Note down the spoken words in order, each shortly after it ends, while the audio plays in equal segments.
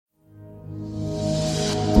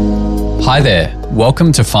Hi there,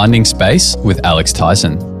 welcome to Finding Space with Alex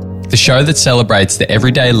Tyson, the show that celebrates the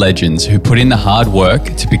everyday legends who put in the hard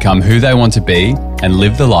work to become who they want to be and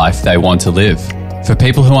live the life they want to live. For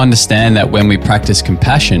people who understand that when we practice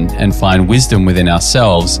compassion and find wisdom within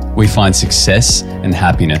ourselves, we find success and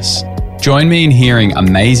happiness. Join me in hearing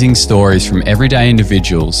amazing stories from everyday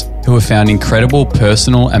individuals who have found incredible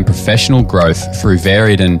personal and professional growth through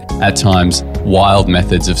varied and, at times, wild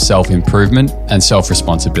methods of self-improvement and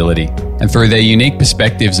self-responsibility, and through their unique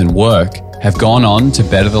perspectives and work, have gone on to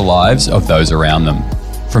better the lives of those around them.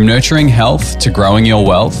 From nurturing health to growing your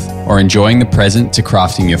wealth, or enjoying the present to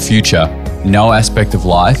crafting your future, no aspect of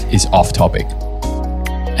life is off topic.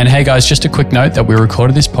 And hey guys, just a quick note that we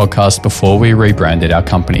recorded this podcast before we rebranded our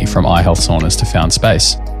company from iHealth Saunas to Found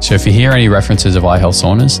Space. So if you hear any references of iHealth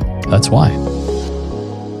Saunas, that's why.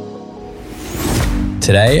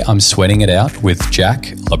 Today, I'm sweating it out with Jack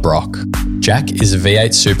LeBrock. Jack is a V8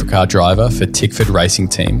 supercar driver for Tickford Racing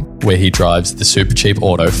Team, where he drives the super cheap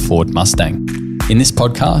auto Ford Mustang. In this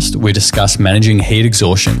podcast, we discuss managing heat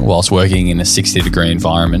exhaustion whilst working in a 60-degree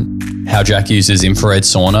environment, how Jack uses infrared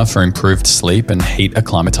sauna for improved sleep and heat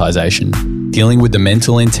acclimatization, dealing with the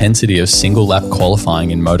mental intensity of single-lap qualifying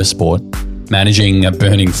in motorsport, managing a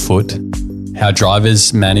burning foot, how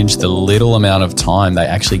drivers manage the little amount of time they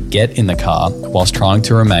actually get in the car whilst trying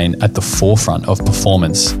to remain at the forefront of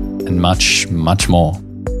performance, and much, much more.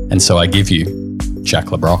 And so I give you Jack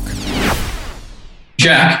LeBrock.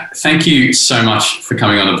 Jack, thank you so much for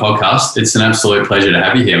coming on the podcast. It's an absolute pleasure to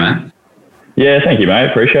have you here, man. Yeah, thank you, mate.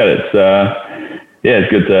 Appreciate it. It's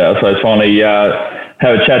good to, I suppose, finally have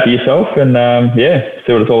a chat to yourself and,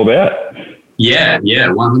 see what it's all about. Yeah,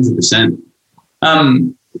 100%.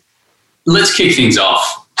 Let's kick things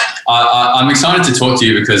off. I'm excited to talk to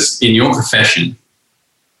you because in your profession,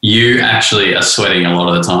 you actually are sweating a lot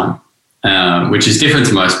of the time, which is different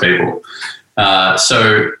to most people.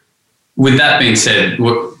 So with that being said,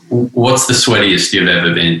 what's the sweatiest you've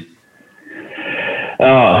ever been?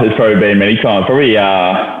 Oh, it's probably been many times. Probably,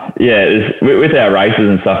 with our races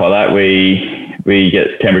and stuff like that, we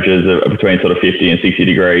get temperatures of between sort of 50 and 60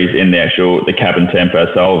 degrees in the cabin temp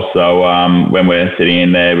ourselves. So when we're sitting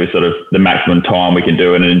in there, we're sort of the maximum time we can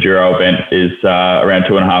do in an enduro event is around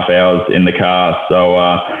 2.5 hours in the car. So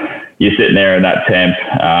you're sitting there in that temp,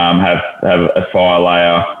 have a fire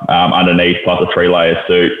layer underneath, plus a 3-layer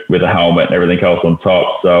suit with a helmet and everything else on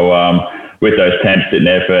top. So with those temps sitting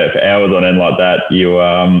there for hours on end like that, you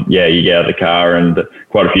get out of the car, and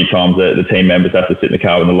quite a few times the team members have to sit in the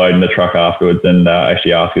car when they're loading the truck afterwards and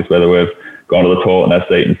actually ask us whether we've gone to the toilet in our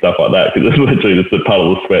seat and stuff like that, because it's literally just a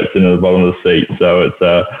puddle of sweat in the bottom of the seat. So it's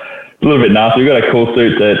a little bit nasty. We've got a cool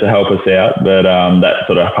suit to help us out, but that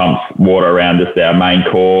sort of pumps water around just our main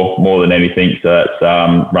core more than anything. So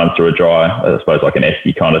that runs through a dry, I suppose like an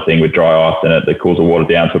esky kind of thing with dry ice in it that cools the water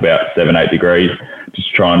down to about 7-8 degrees, just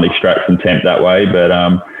to try and extract some temp that way. But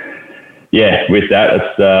with that,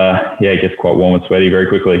 it gets quite warm and sweaty very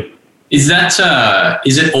quickly. Is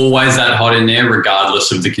it always that hot in there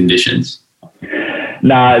regardless of the conditions?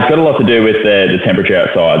 No, it's got a lot to do with the temperature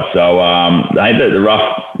outside. So I think that the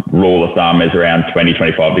rough rule of thumb is around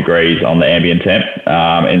 20-25 degrees on the ambient temp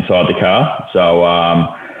inside the car. So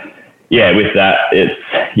with that,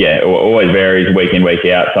 it always varies week in, week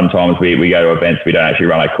out. Sometimes we go to events, we don't actually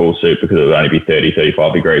run a cool suit because it would only be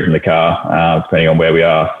 30-35 degrees in the car, depending on where we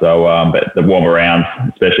are. So but the warmer rounds,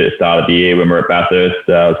 especially at the start of the year when we're at Bathurst,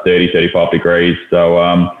 it was 30-35 degrees.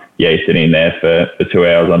 So you're sitting in there for 2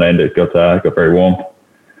 hours on end. It got very warm.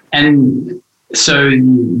 And so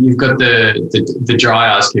you've got the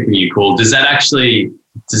dry ice keeping you cool. Is that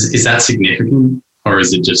significant, or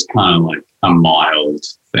is it just kind of like a mild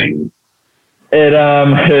thing?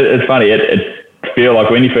 It's funny. It feel like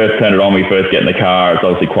when you first turn it on, when you first get in the car, it's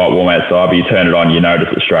obviously quite warm outside, but you turn it on, you notice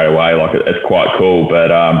it straight away. Like it's quite cool.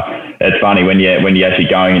 But it's funny when you're actually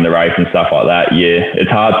going in the race and stuff like that.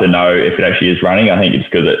 It's hard to know if it actually is running. I think it's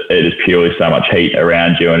because it is purely so much heat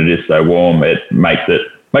around you and it is so warm. It makes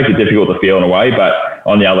it difficult to feel in a way. But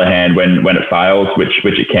on the other hand, when it fails, which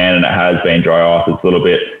it can, and it has been dry ice, it's a little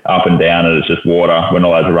bit up and down, and it's just water. We're not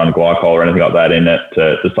allowed to run glycol or anything like that in it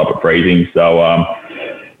to stop it freezing. So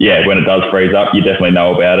when it does freeze up, you definitely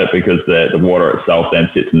know about it because the water itself then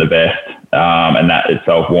sits in the vest, and that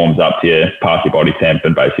itself warms up to your past your body temp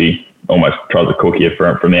and basically almost tries to cook you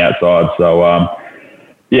from the outside. So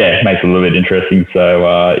it makes it a little bit interesting.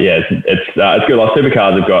 So it's good. Like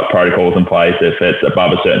supercars have got protocols in place. If it's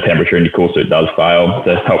above a certain temperature and your cool suit does fail,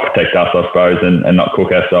 to help protect us, I suppose, and not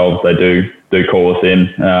cook ourselves, they do call us in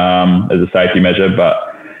as a safety measure.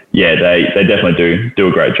 But they definitely do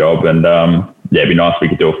a great job. And it'd be nice if we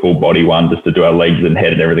could do a full body one just to do our legs and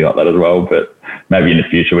head and everything like that as well. But maybe in the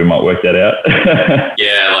future we might work that out.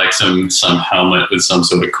 Yeah, like some helmet with some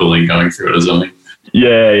sort of cooling going through it or something.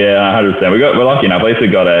 Yeah, 100%. We're lucky enough. At least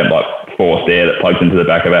we've got a forced air that plugs into the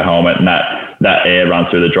back of our helmet, and that air runs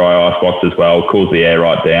through the dry ice box as well, cools the air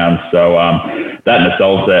right down. So that in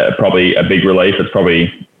itself is probably a big relief. It's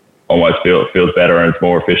probably almost feels better and it's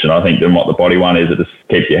more efficient, I think, than what the body one is. It just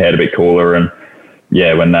keeps your head a bit cooler. And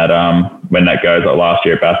yeah, when that goes, like last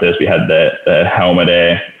year at Bathurst, we had the helmet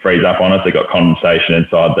air freeze up on us. It got condensation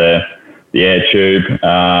inside the air tube.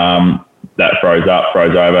 That froze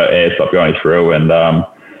over, air stopped going through, and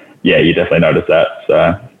you definitely notice that.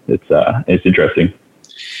 So it's interesting.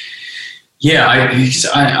 Yeah,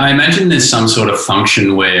 I imagine there's some sort of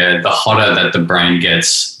function where the hotter that the brain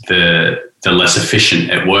gets, the less efficient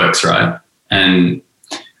it works, right? And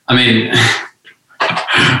I mean,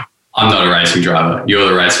 I'm not a racing driver. You're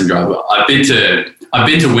the racing driver. I've been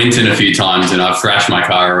to Winton a few times, and I've thrashed my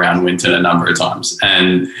car around Winton a number of times,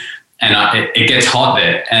 and it gets hot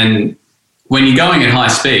there. And when you're going at high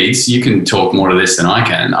speeds, you can talk more to this than I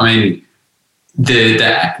can. I mean,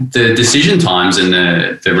 the decision times and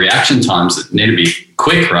the reaction times need to be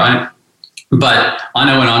quick, right? But I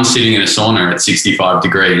know when I'm sitting in a sauna at 65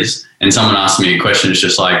 degrees and someone asks me a question, it's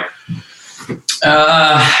just like,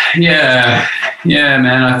 yeah,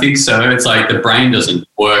 man, I think so. It's like the brain doesn't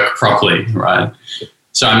work properly, right?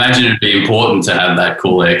 So I imagine it'd be important to have that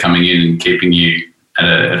cool air coming in and keeping you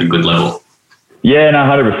at a good level. Yeah, no,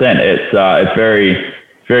 100%. It's very,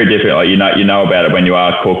 very different. Like you know about it when you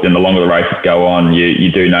are cooked, and the longer the races go on,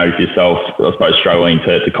 you do notice yourself, I suppose, struggling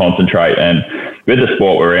to concentrate. And with the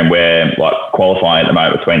sport we're in, we're like qualifying at the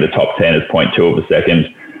moment between the top 10 is 0.2 of a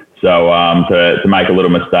second. So to make a little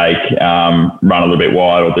mistake, run a little bit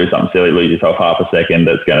wide or do something silly, lose yourself half a second,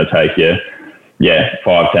 that's going to take you,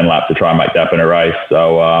 5-10 laps to try and make that up in a race.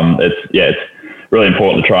 So it's really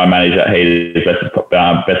important to try and manage that heat as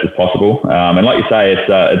best as possible. And like you say,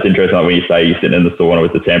 it's interesting, like when you say you're sitting in the sauna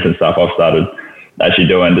with the temp and stuff. I've started actually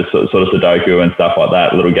doing just sort of Sudoku and stuff like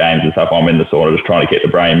that, little games and stuff. I'm in the sauna just trying to get the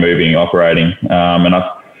brain moving, operating. And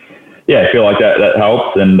I feel like that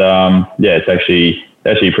helps. And it's actually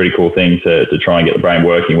a pretty cool thing to try and get the brain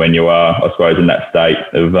working when you are, I suppose, in that state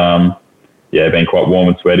of being quite warm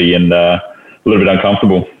and sweaty and a little bit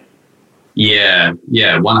uncomfortable. Yeah,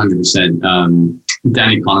 100%.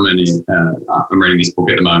 Danny Kahneman, I'm reading this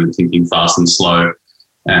book at the moment, Thinking Fast and Slow.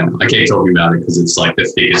 I keep talking about it because it's like the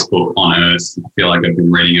thickest book on earth. I feel like I've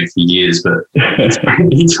been reading it for years, but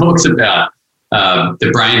he talks about the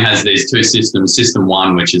brain has these two systems. System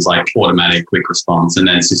 1, which is like automatic, quick response, and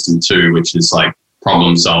then system 2, which is like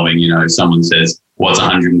problem solving. You know, if someone says, what's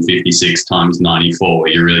 156 times 94?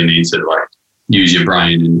 You really need to like use your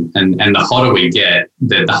brain. And the hotter we get,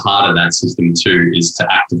 the harder that system 2 is to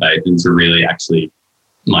activate and to really actually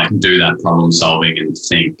like do that problem solving and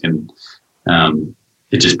think. And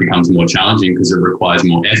it just becomes more challenging because it requires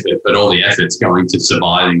more effort, but all the effort's going to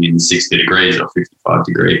surviving in 60 degrees or 55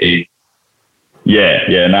 degree heat.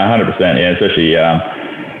 Yeah, no, 100%. Yeah, especially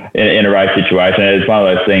in a race situation. It's one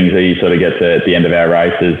of those things that you sort of get to at the end of our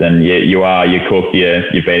races and you're cooked,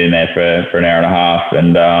 you've been in there for an hour and a half,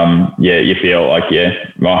 and you feel like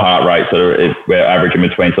my heart rate we're averaging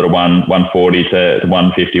between sort of 140 to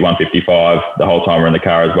 150, 155 the whole time we're in the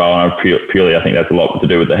car as well. And purely I think that's a lot to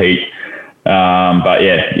do with the heat. But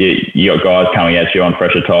you got guys coming at you on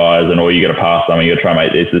fresher tyres, and or you got to pass them, and you got to try and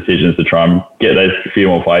make these decisions to try and get those few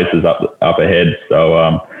more places up ahead.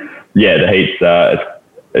 So the heat's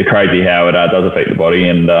it's crazy how it does affect the body,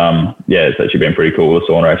 and it's actually been pretty cool with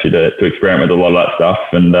sauna actually to experiment with a lot of that stuff,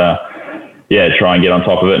 and try and get on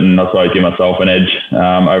top of it, and also give myself an edge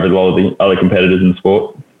over a lot of the other competitors in the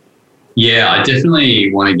sport. Yeah, I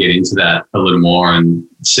definitely want to get into that a little more and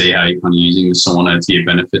see how you're kind of using the sauna to your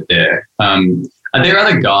benefit there. Are there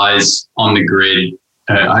other guys on the grid?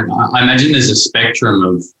 I imagine there's a spectrum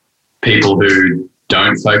of people who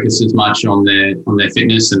don't focus as much on their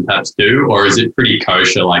fitness and perhaps do, or is it pretty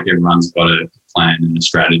kosher, like everyone's got a plan and a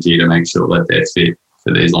strategy to make sure that they're fit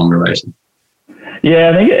for these longer races?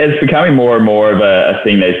 Yeah, I think it's becoming more and more of a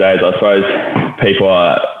thing these days. I suppose people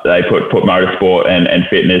they put motorsport and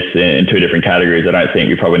fitness in two different categories. I don't think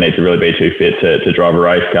you probably need to really be too fit to drive a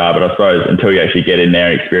race car, but I suppose until you actually get in there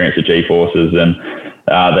and experience the G-forces and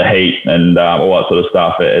the heat and all that sort of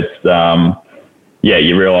stuff, it's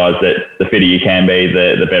you realise that the fitter you can be,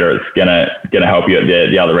 the better it's gonna help you at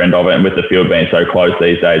the other end of it. And with the field being so close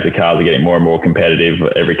these days, the cars are getting more and more competitive.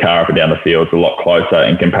 Every car up and down the field is a lot closer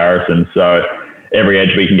in comparison. So every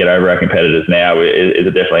edge we can get over our competitors now is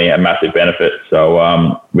definitely a massive benefit.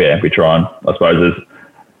 So we try and, I suppose,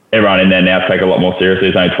 everyone in there now take a lot more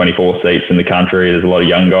seriously. There's only 24 seats in the country. There's a lot of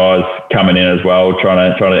young guys coming in as well,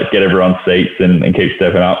 trying to get everyone's seats and keep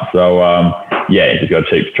stepping up. So you just got to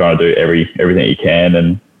keep trying to do everything you can,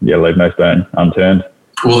 and leave no stone unturned.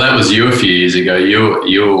 Well, that was you a few years ago.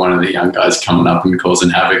 You were one of the young guys coming up and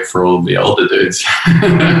causing havoc for all the older dudes.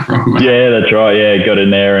 Yeah, that's right. Yeah, got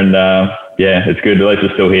in there, and it's good. At least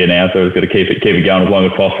we're still here now, so we've got to keep it going as long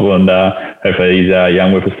as possible, and hopefully these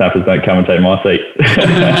young whippersnappers don't come and take my seat.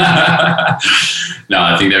 No,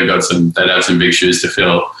 I think they'd have some big shoes to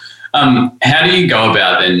fill. How do you go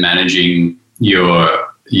about then managing your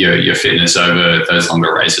fitness over those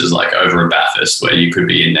longer races, like over a Bathurst, where you could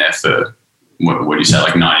be in there for what do you say,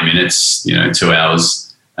 like 90 minutes, 2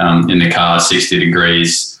 hours in the car, 60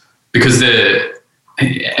 degrees, because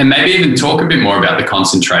and maybe even talk a bit more about the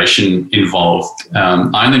concentration involved.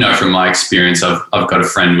 I only know from my experience, I've got a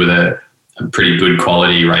friend with a pretty good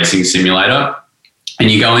quality racing simulator,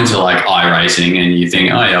 and you go into like iRacing and you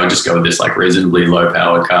think, oh yeah, I'll just go with this like reasonably low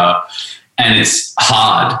power car. And it's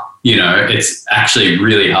hard, it's actually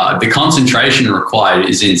really hard. The concentration required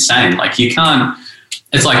is insane. Like you can't,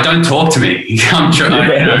 it's like, don't talk to me. You can't try.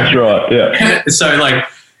 That's right. Yeah. So like,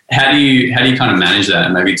 how do you kind of manage that,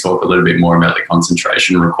 and maybe talk a little bit more about the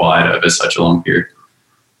concentration required over such a long period?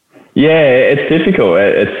 Yeah, it's difficult.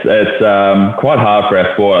 It's quite hard for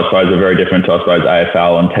our sport. I suppose we're very different to,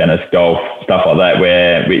 AFL and tennis, golf, stuff like that,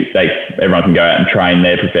 where everyone can go out and train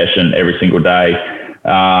their profession every single day.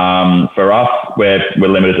 For us, we're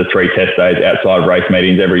limited to 3 test days outside of race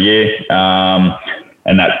meetings every year.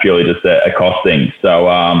 And that's purely just a cost thing. So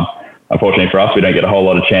unfortunately for us, we don't get a whole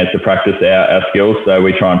lot of chance to practice our skills. So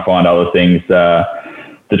we try and find other things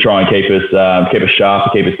to try and keep us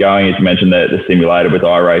sharp, to keep us going. As you mentioned, the simulator with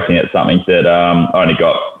iRacing, it's something that I only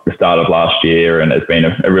got the start of last year, and it's been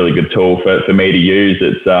a really good tool for me to use.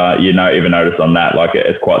 It's even notice on that, like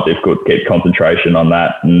it's quite difficult to keep concentration on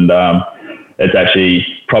that, and it's actually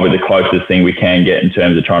probably the closest thing we can get in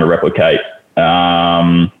terms of trying to replicate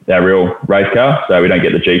our real race car. So we don't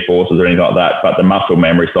get the G-forces or anything like that, but the muscle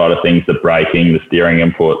memory side of things, the braking, the steering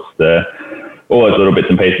inputs, all those little bits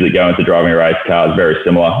and pieces that go into driving a race car is very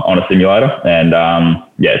similar on a simulator. And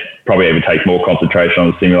probably even takes more concentration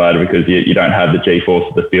on the simulator because you don't have the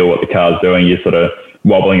G-forces to feel what the car's doing. You're sort of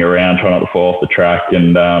wobbling around, trying not to fall off the track,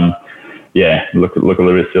 and look a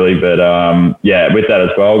little bit silly. But with that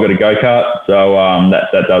as well, I've got a go-kart, so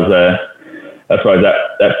that does I suppose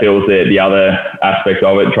that fills the other aspects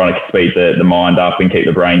of it, trying to speed the mind up and keep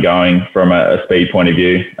the brain going from a speed point of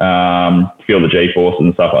view, feel the G-forces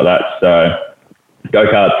and stuff like that. So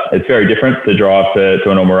go-karts, it's very different to drive to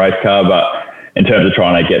a normal race car, but in terms of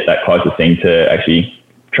trying to get that closest thing to actually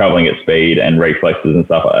travelling at speed and reflexes and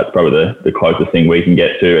stuff like that, it's probably the closest thing we can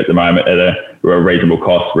get to at the moment at a reasonable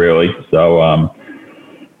cost, really. So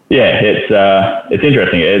it's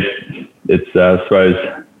interesting. It's I suppose,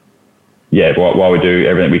 while we do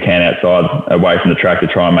everything we can outside, away from the track, to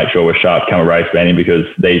try and make sure we're sharp come a race banding, because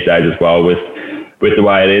these days as well, with the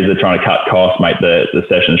way it is, they're trying to cut costs, make the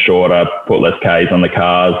sessions shorter, put less Ks on the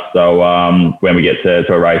cars. So when we get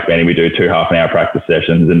to a race banding, we do 2 half-an-hour practice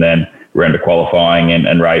sessions, and then we're into qualifying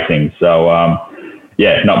and racing. So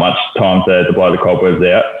not much time to blow the cobwebs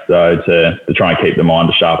out. So to try and keep the mind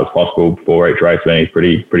as sharp as possible before each race banding is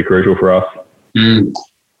pretty crucial for us.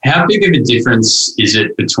 How big of a difference is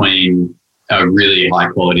it between a really high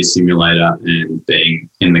quality simulator and being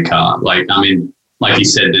in the car? Like, I mean, like you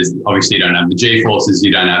said, there's obviously you don't have the G-forces,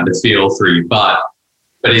 you don't have the feel through your butt,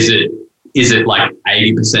 but is it like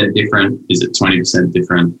 80% different? Is it 20%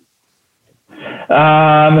 different?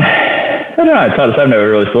 I don't know. It's hard to say. I've never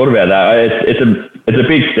really thought about that. It's a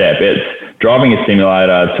big step. It's driving a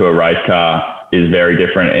simulator to a race car is very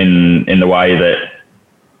different in the way that,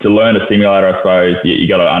 to learn a simulator, I suppose, you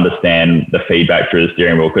got to understand the feedback through the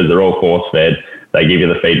steering wheel, because they're all force fed. They give you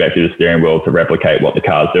the feedback through the steering wheel to replicate what the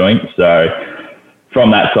car's doing. So from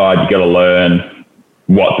that side, you got to learn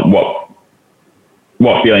what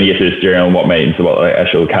feeling you get through the steering wheel, what means what the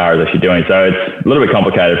actual car is actually doing. So it's a little bit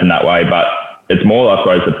complicated from that way, but it's more, I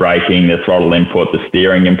suppose, the braking, the throttle input, the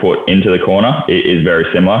steering input into the corner is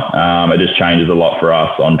very similar. It just changes a lot for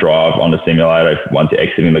us on drive on the simulator. Once you're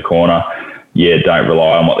exiting the corner, don't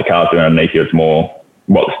rely on what the car's doing underneath you. It's more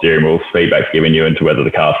what the steering wheel's feedback's giving you into whether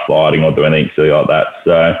the car's sliding or doing anything silly like that.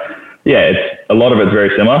 So, it's a lot of it's very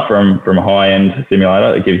similar from a high-end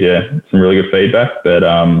simulator. It gives you some really good feedback, but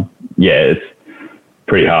it's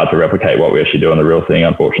pretty hard to replicate what we actually do on the real thing,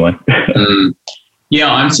 unfortunately.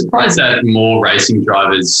 Yeah, I'm surprised that more racing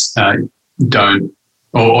drivers don't,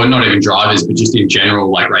 or not even drivers, but just in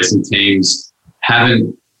general, like racing teams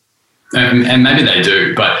haven't. And maybe they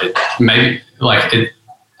do, but maybe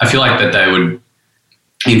I feel like that they would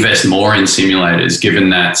invest more in simulators, given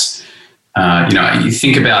that, you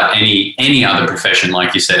think about any other profession,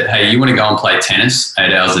 like you said, hey, you want to go and play tennis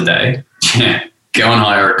 8 hours a day? Yeah, go and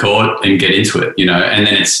hire a court and get into it, and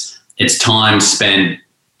then it's time spent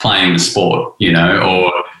playing the sport,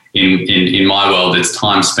 or in my world, it's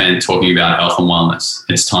time spent talking about health and wellness.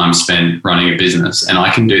 It's time spent running a business, and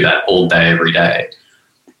I can do that all day, every day.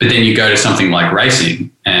 But then you go to something like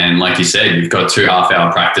racing, and like you said, you've got 2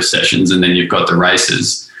 half-hour practice sessions, and then you've got the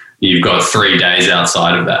races. You've got 3 days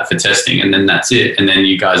outside of that for testing, and then that's it. And then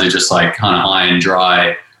you guys are just like kind of high and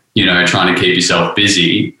dry, trying to keep yourself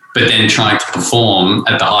busy, but then trying to perform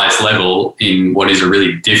at the highest level in what is a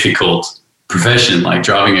really difficult profession. Like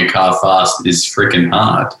driving a car fast is freaking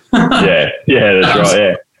hard. Yeah, that's right.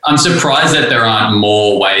 Yeah. I'm surprised that there aren't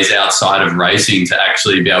more ways outside of racing to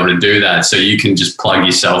actually be able to do that. So you can just plug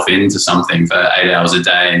yourself into something for 8 hours a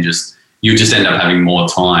day and you just end up having more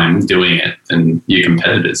time doing it than your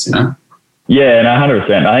competitors, Yeah,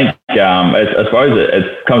 100%. I think I suppose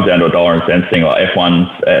it comes down to a dollar and cents thing. Like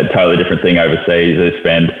F1's a totally different thing overseas. They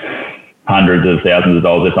spend hundreds of thousands of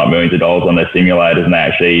dollars, if not millions of dollars, on their simulators, and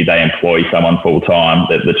they employ someone full time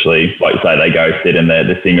that literally, like you say, they go sit in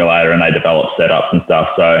the simulator and they develop setups and stuff.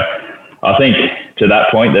 So I think to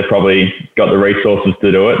that point, they've probably got the resources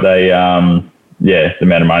to do it. They, the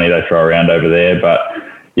amount of money they throw around over there, but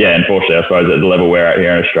yeah, unfortunately, I suppose at the level we're at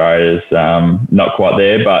here in Australia is not quite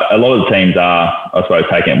there. But a lot of the teams are, I suppose,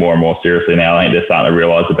 taking it more and more seriously now. I think they're starting to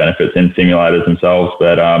realise the benefits in simulators themselves.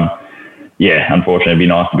 But unfortunately, it'd be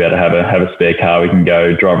nice to be able to have a spare car we can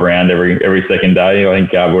go drive around every second day. I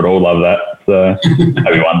think we'd all love that. So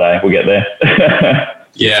maybe one day we'll get there.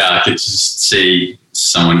 Yeah, I could just see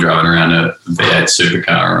someone driving around a V8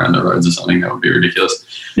 supercar around the roads or something. That would be ridiculous.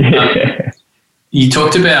 Yeah. You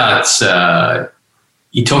talked about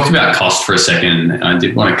cost for a second, and I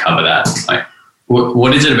did want to cover that. Like,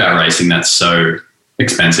 what is it about racing that's so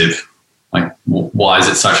expensive? Like, why is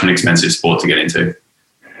it such an expensive sport to get into?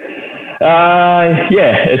 I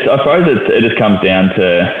suppose it just comes down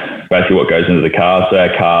to basically what goes into the cars. So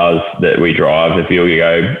our cars that we drive, if you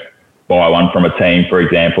go buy one from a team, for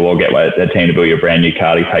example, or get a team to build you a brand new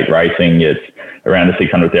car to take racing, it's around the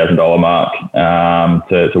 $600,000 mark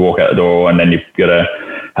to walk out the door, and then you've got to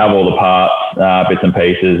have all the parts, bits and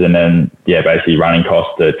pieces, and then basically running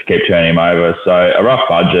costs to keep turning them over. So a rough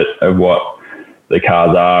budget of what the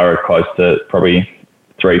cars are close to probably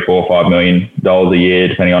 $3, $4, $5 million a year,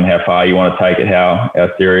 depending on how far you want to take it, how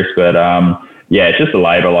serious. But it's just the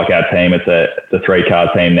labour. Like our team, it's a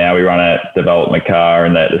 3-car team now. We run a development car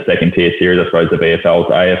and the second tier series, I suppose, the VFL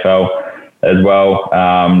to AFL as well.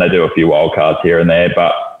 They do a few wild cards here and there,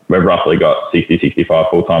 but we've roughly got 60, 65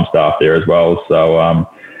 full-time staff there as well. So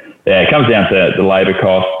it comes down to the labour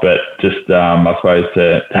cost, but just I suppose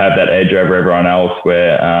to have that edge over everyone else,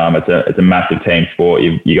 where it's a massive team sport.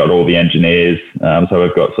 You got all the engineers, so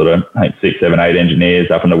we've got sort of 6, 7, 8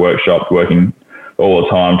 engineers up in the workshop working all the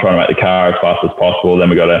time trying to make the car as fast as possible. Then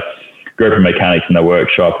we've got a group of mechanics in the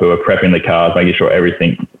workshop who are prepping the cars, making sure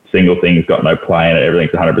single thing's got no play in it,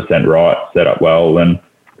 everything's 100% right, set up well, and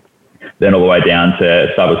then all the way down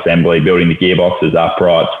to sub-assembly, building the gearboxes,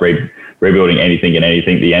 uprights, rebuilding anything,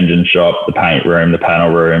 the engine shop, the paint room, the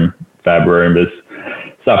panel room, fab room. There's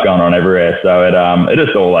stuff going on everywhere. So it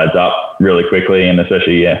just all adds up really quickly, and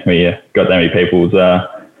especially when you got that many people's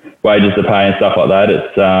wages to pay and stuff like that,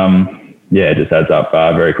 it's it just adds up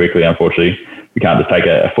very quickly. Unfortunately, we can't just take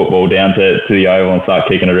a football down to the oval and start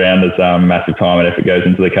kicking it around. There's massive time and effort goes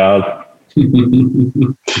into the cars.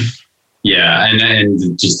 Yeah,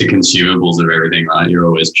 and just the consumables of everything, right? You're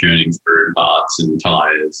always churning through parts and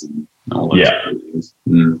tyres and all those kind of things.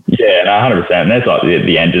 Mm. Yeah, 100%. And there's like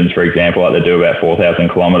the engines, for example, like they do about 4,000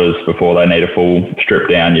 kilometres before they need a full strip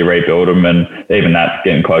down. You rebuild them, and even that's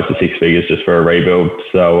getting close to 6 figures just for a rebuild.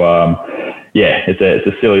 So, it's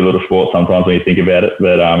a silly little sport sometimes when you think about it,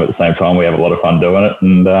 but at the same time, we have a lot of fun doing it,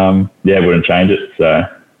 and wouldn't change it. So.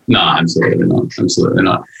 No, absolutely not. Absolutely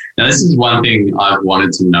not. Now, this is one thing I've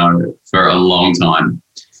wanted to know for a long time.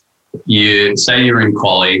 You say you're in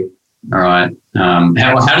quali, all right? How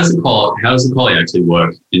does the quali actually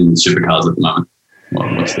work in supercars at the moment?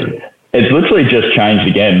 It's literally just changed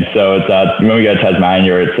again. So it's when we go to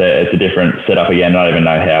Tasmania, it's a different setup again. I don't even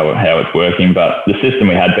know how it's working, but the system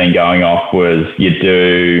we had been going off was you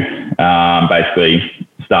do basically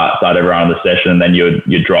start everyone on the session, and then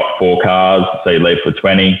you drop 4 cars, so you leave for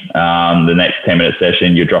 20. The next 10-minute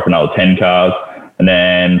session, you drop another 10 cars, and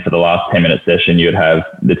then for the last 10-minute session, you'd have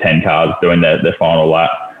the 10 cars doing their final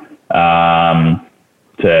lap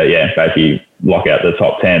to basically lock out the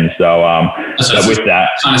top 10. So with that,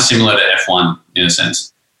 kind of similar to F1 in a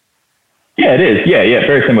sense. Yeah, it is. Yeah,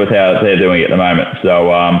 very similar to how they're doing it at the moment. So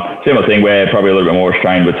similar thing, we're probably a little bit more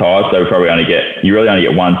restrained with tyres. So you really only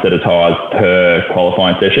get one set of tyres per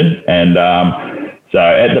qualifying session. And so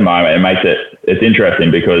at the moment, it's interesting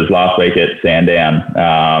because last week at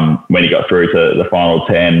Sandown, when you got through to the final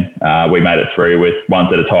 10, we made it through with one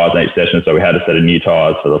set of tyres in each session. So we had a set of new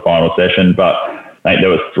tyres for the final session. But I think there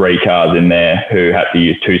was 3 cars in there who had to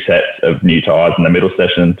use 2 sets of new tyres in the middle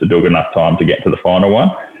session to do a good enough time to get to the final one.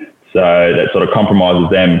 So that sort of compromises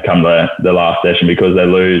them come the last session because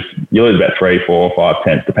you lose about 3, 4, 5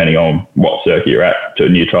 tenths depending on what circuit you're at to a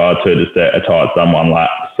new tyre to just a tyre that's done one lap.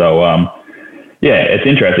 So yeah, it's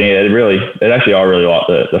interesting. I really like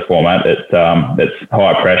the format. It's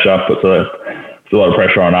high pressure, puts a lot of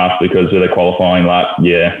pressure on us because with a qualifying lap,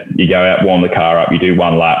 you go out, warm the car up, you do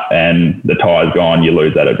one lap, and the tire's gone, you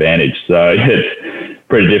lose that advantage. So it's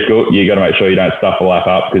pretty difficult. You got to make sure you don't stuff the lap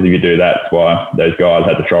up because if you do that, that's why those guys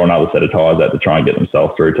had to throw another set of tires out to try and get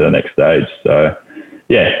themselves through to the next stage. So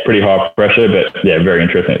yeah, pretty high pressure, but yeah, very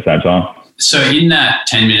interesting at the same time. So in that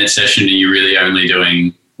 10-minute session, are you really only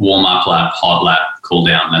doing warm-up lap, hot lap, cool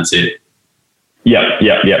down? That's it? Yep.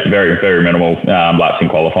 Very, very minimal laps in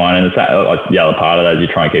qualifying. And the other part of that is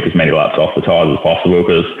you try and keep as many laps off the tyres as possible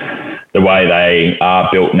because the way they are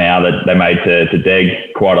built now, that they're made to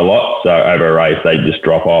deg quite a lot. So over a race, they just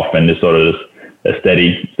drop off and just sort of a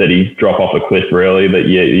steady drop off a cliff, really, that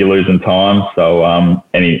you're losing time. So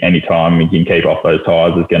any time you can keep off those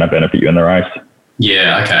tyres is going to benefit you in the race.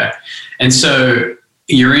 Yeah, okay. And so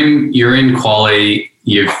you're in quali.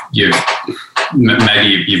 You've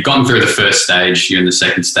gone through the first stage. You're in the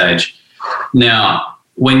second stage. Now,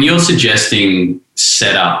 when you're suggesting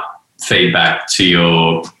setup feedback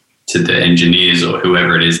to the engineers or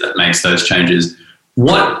whoever it is that makes those changes,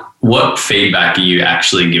 what feedback are you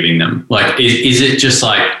actually giving them? Like, is it just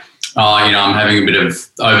like, I'm having a bit of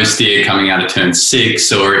oversteer coming out of turn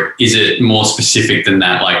 6, or is it more specific than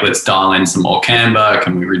that? Like, let's dial in some more camber.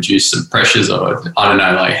 Can we reduce some pressures? Or I don't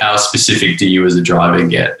know, like how specific do you as a driver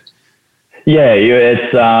get? Yeah,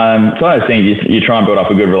 it's one of those things. You try and build up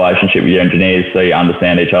a good relationship with your engineers so you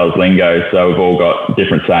understand each other's lingo. So we've all got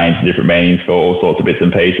different sayings, different meanings for all sorts of bits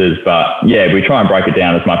and pieces. But yeah, we try and break it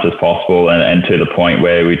down as much as possible and to the point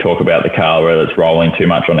where we talk about the car, whether it's rolling too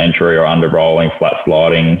much on entry or under rolling, flat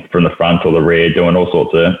sliding from the front or the rear, doing all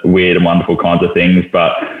sorts of weird and wonderful kinds of things.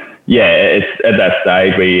 But yeah, it's at that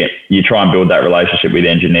stage where you try and build that relationship with the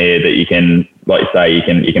engineer that you can, like you say,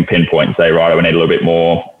 you can pinpoint and say, right, we need a little bit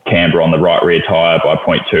more camber on the right rear tyre by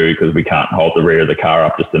 0.2 because we can't hold the rear of the car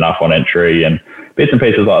up just enough on entry and bits and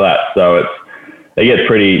pieces like that. So it gets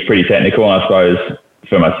pretty technical. And I suppose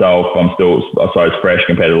for myself, I'm still, I suppose, fresh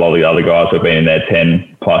compared to a lot of the other guys who've been in there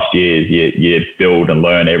 10 plus years. You build and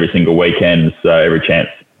learn every single weekend. So every chance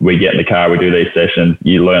we get in the car, we do these sessions,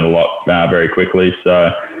 you learn a lot very quickly.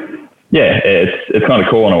 So yeah, it's kind of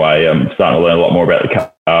cool in a way. I'm starting to learn a lot more about the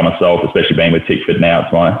car myself, especially being with Tickford now.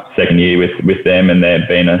 It's my second year with them, and they've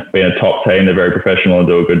been a top team. They're very professional and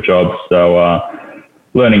do a good job. So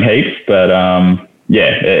learning heaps, but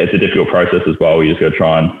yeah, it's a difficult process as well. You just got to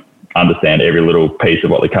try and understand every little piece of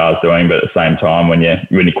what the car's doing, but at the same time, when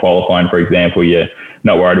you're qualifying, for example, you're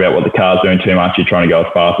not worried about what the car's doing too much. You're trying to go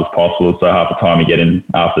as fast as possible. So half the time you get in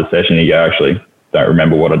after the session, you go, actually, don't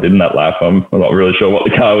remember what I did in that lap. I'm not really sure what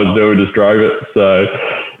the car was doing, just drove it. So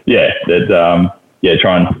yeah,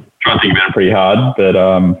 try and think about it pretty hard, but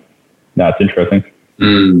no, it's interesting.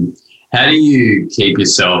 How do you keep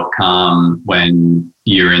yourself calm when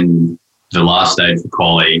you're in the last stage of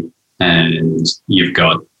quali and you've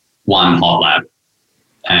got one hot lap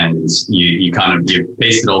and you've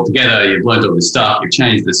pieced it all together, you've learned all this stuff, you've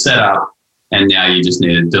changed the setup, and now you just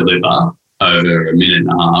need to deliver over a minute and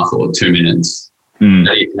a half or 2 minutes?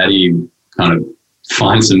 How do you kind of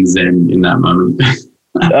find some zen in that moment?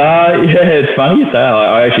 Yeah, it's funny you say that.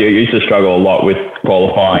 I actually used to struggle a lot with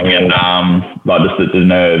qualifying and like just the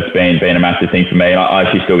nerves being a massive thing for me. And I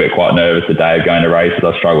actually still get quite nervous the day of going to races.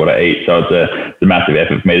 I struggle to eat. So it's a massive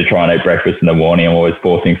effort for me to try and eat breakfast in the morning. I'm always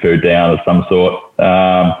forcing food down of some sort.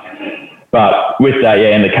 But with that,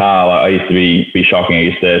 yeah, in the car, I used to be shocking. I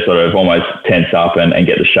used to sort of almost tense up and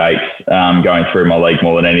get the shakes going through my leg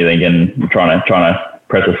more than anything, and trying to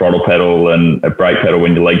press a throttle pedal and a brake pedal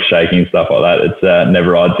when your leg's shaking and stuff like that. It's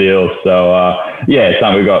never ideal. So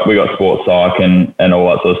yeah, we got sports psych and all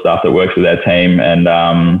that sort of stuff that works with our team, and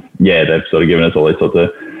yeah, they've sort of given us all these sorts of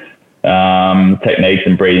techniques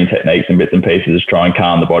and breathing techniques and bits and pieces to try and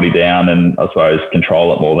calm the body down and I suppose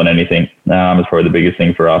control it more than anything. It's probably the biggest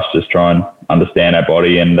thing for us, just try and understand our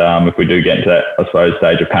body, and if we do get into that, I suppose,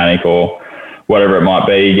 stage of panic or whatever it might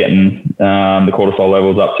be, getting the cortisol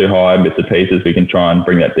levels up too high, bits and pieces, we can try and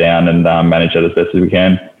bring that down and manage that as best as we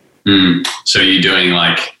can. So are you doing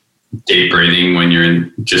like deep breathing when you're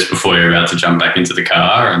just before you're about to jump back into the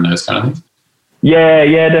car and those kind of things?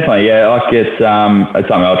 Yeah, definitely. Yeah, like it's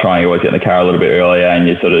something I'll try and always get in the car a little bit earlier, and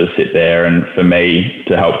you sort of sit there. And for me,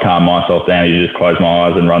 to help calm myself down, you just close my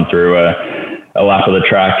eyes and run through a lap of the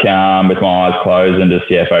track with my eyes closed and just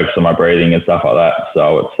focus on my breathing and stuff like that.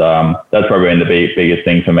 So it's that's probably been the biggest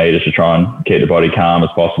thing for me, just to try and keep the body calm as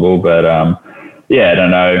possible. But I don't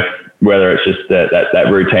know whether it's just that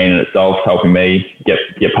routine in itself helping me get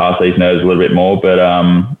past these nerves a little bit more. But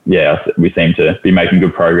we seem to be making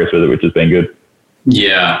good progress with it, which has been good.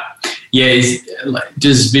 Yeah.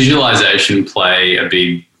 Does visualization play a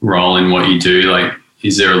big role in what you do? Like,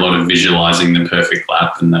 is there a lot of visualizing the perfect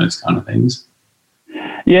lap and those kind of things?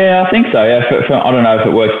 Yeah, I think so. Yeah, I don't know if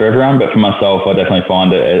it works for everyone, but for myself, I definitely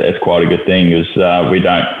find it's quite a good thing, because we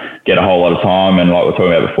don't get a whole lot of time, and like we were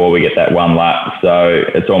talking about before, we get that one lap, so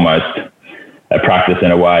it's almost a practice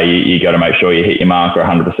in a way. You got to make sure you hit your marker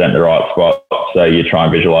 100% in the right spot, so you try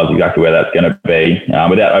and visualize exactly where that's going to be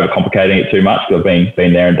without overcomplicating it too much. I've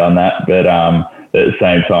been there and done that, but at the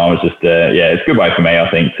same time, it's just it's a good way for me, I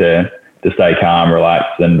think, to stay calm, relax,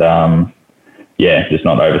 and just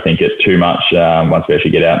not overthink it too much once we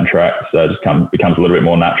actually get out and track. So it just becomes a little bit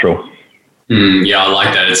more natural. I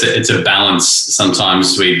like that. It's a balance.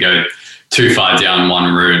 Sometimes we go too far down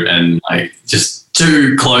one route and like just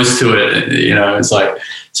too close to it. It's like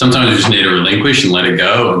sometimes you just need to relinquish and let it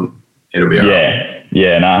go, and it'll be all right.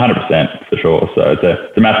 Yeah, no, 100% for sure. So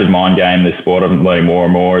it's a massive mind game, this sport. I'm learning more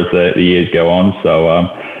and more as the years go on. So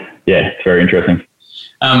it's very interesting.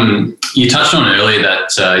 You touched on earlier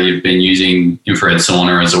that you've been using infrared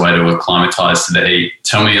sauna as a way to acclimatise to the heat.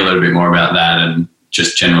 Tell me a little bit more about that and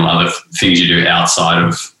just general other things you do outside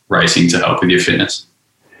of racing to help with your fitness.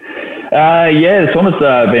 The sauna's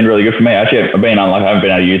been really good for me. Actually, I haven't been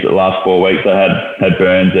able to use it the last 4 weeks. I had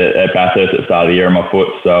burns at Bathurst at the start of the year on my foot,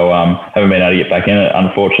 so haven't been able to get back in it,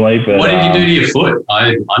 unfortunately. But what did you do to your foot?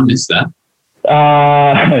 I missed that.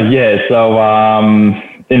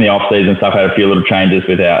 In the off season stuff, I had a few little changes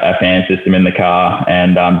with our fan system in the car,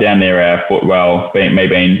 and down there our footwell, being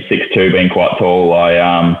 6'2", being quite tall,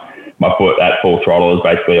 my foot at full throttle is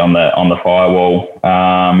basically on the firewall,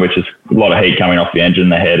 which is a lot of heat coming off the engine,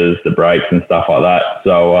 the headers, the brakes and stuff like that.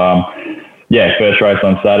 So first race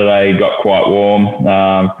on Saturday got quite warm,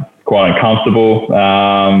 quite uncomfortable.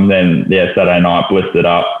 Then Saturday night blistered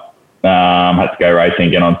up, had to go racing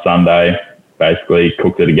again on Sunday. Basically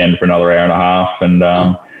cooked it again for another hour and a half, and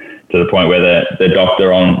to the point where the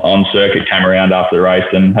doctor on circuit came around after the race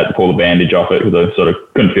and had to pull the bandage off it, because I sort of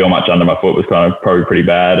couldn't feel much under my foot. It was kind of probably pretty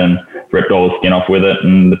bad, and ripped all the skin off with it,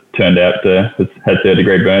 and it turned out to had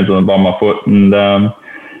 3rd-degree burns on the bottom of my foot, and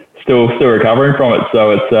still recovering from it.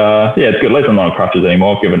 So it's it's good. At least I'm not on crutches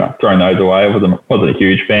anymore. I've thrown those away. I wasn't a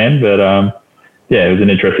huge fan, but it was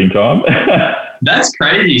an interesting time. That's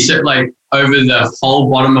crazy. So like over the whole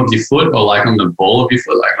bottom of your foot, or like on the ball of your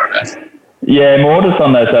foot, like that? Yeah, more just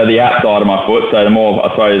on the outside of my foot. So the more, I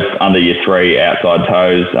suppose, under your 3 outside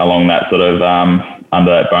toes along that sort of under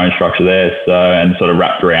that bone structure there. So, and sort of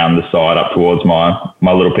wrapped around the side up towards my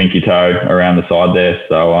little pinky toe around the side there.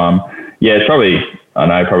 So it's probably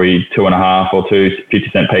 2.5 or 2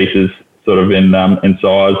 50-cent pieces sort of in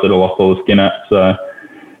size that I lost all the skin at. So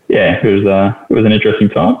it was an interesting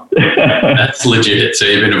time. That's legit. So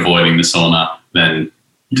you've been avoiding the sauna then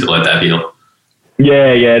to let that heal?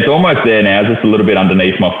 Yeah, it's almost there now. It's just a little bit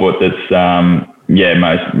underneath my foot that's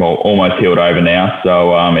almost healed over now.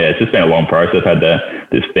 So it's just been a long process. I've had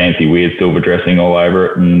this fancy weird silver dressing all over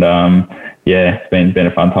it, and it's been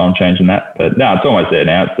a fun time changing that. But no, it's almost there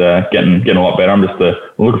now. It's getting a lot better. I'm just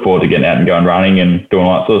looking forward to getting out and going running and doing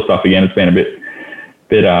all that sort of stuff again. It's been a bit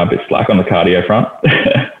slack on the cardio front.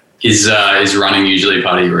 Is running usually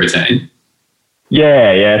part of your routine?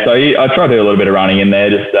 Yeah. So I try to do a little bit of running in there,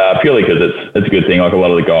 just purely because it's a good thing. Like a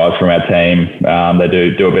lot of the guys from our team, they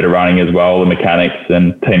do a bit of running as well, the mechanics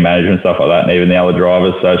and team management, stuff like that, and even the other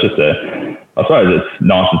drivers. So it's just I suppose it's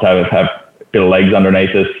nice to have a bit of legs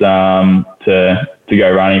underneath us to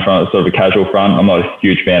go running from sort of a casual front. I'm not a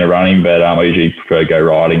huge fan of running, but I usually prefer to go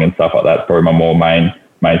riding and stuff like that. It's probably my more main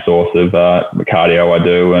source of the cardio I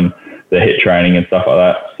do and the HIIT training and stuff like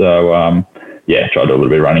that. So try to do a little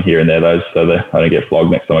bit of running here and there, though, so that I don't get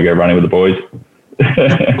flogged next time I go running with the boys.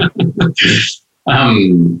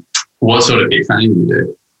 What sort of HIIT training do you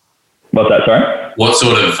do? What's that, sorry? What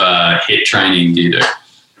sort of HIIT training do you do?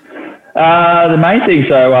 The main thing,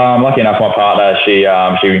 so lucky enough, my partner, she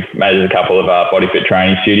manages a couple of body fit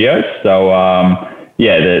training studios. So,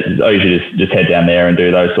 I usually just head down there and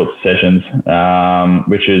do those sorts of sessions,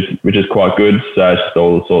 which is quite good. So it's just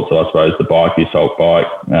all the sorts of, I suppose, the bike, the assault bike,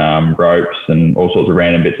 ropes, and all sorts of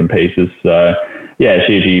random bits and pieces. So yeah,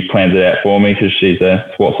 she usually plans it out for me because she's a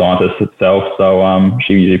sports scientist herself. So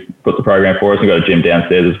she usually puts the program for us. We've got a gym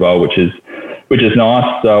downstairs as well, which is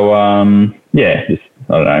nice. So yeah, just,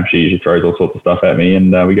 I don't know. She usually throws all sorts of stuff at me,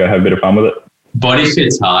 and we go have a bit of fun with it. Body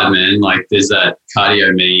fit's hard, man. Like there's that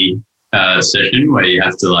cardio me session where you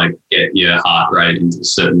have to like get your heart rate into a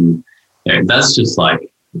certain. That's just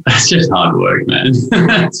hard work, man.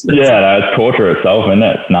 It's torture itself, isn't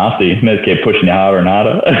it? It's nasty. You just keep pushing you harder and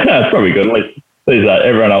harder. It's probably good. At least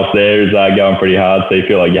everyone else there is going pretty hard, so you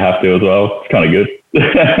feel like you have to as well. It's kind of good.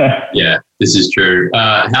 Yeah, this is true.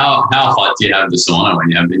 How hot do you have the sauna when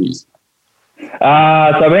you have been using? So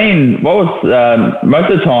I mean, most of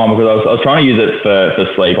the time, because I was trying to use it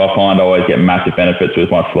for sleep, I find I always get massive benefits with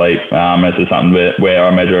my sleep. This is something where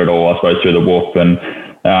I measure it all, I suppose, through the Whoop, and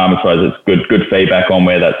I suppose it's good feedback on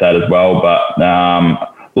where that's at as well. But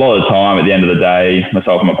a lot of the time, at the end of the day,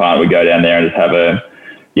 myself and my partner would go down there and just have a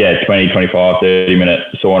 20, 25, 30 minute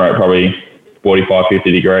sauna at probably 45,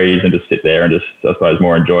 50 degrees, and just sit there and just, I suppose,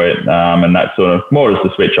 more enjoy it. And that's sort of more just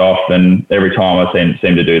to switch off. And every time I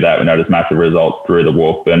seem to do that, we notice massive results through the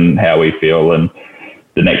Whoop and how we feel and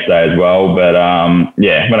the next day as well. But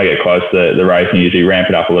when I get close to the race, I usually ramp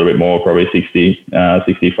it up a little bit more, probably 60,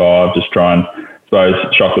 65, just try and, I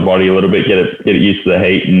suppose, shock the body a little bit, get it used to the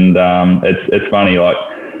heat. And it's funny, like,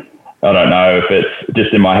 I don't know if it's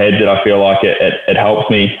just in my head that I feel like it helps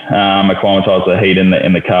me acclimatise the heat in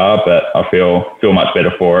the car, but I feel much better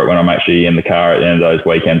for it when I'm actually in the car at the end of those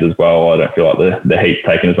weekends as well. I don't feel like the heat's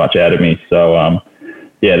taken as much out of me. So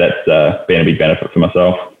that's been a big benefit for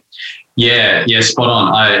myself. Yeah, spot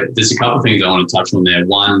on. There's a couple of things I want to touch on there.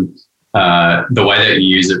 One, the way that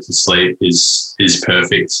you use it for sleep is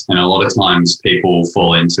perfect, and a lot of times people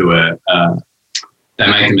fall into they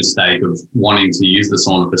make the mistake of wanting to use the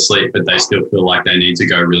sauna for sleep, but they still feel like they need to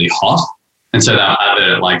go really hot. And so they'll have it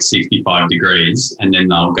at like 65 degrees, and then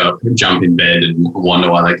they'll go jump in bed and wonder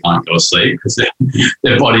why they can't go to sleep because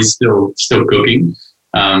their body's still cooking.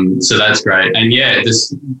 So that's great. And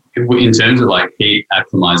this, in terms of like heat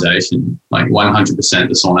acclimatization, like 100%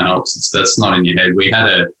 the sauna helps. That's not in your head. We had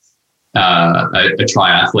a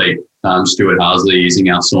triathlete, Stuart Harsley, using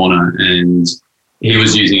our sauna, and he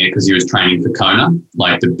was using it because he was training for Kona,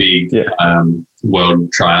 like the big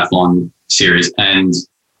world triathlon series. And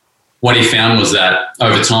what he found was that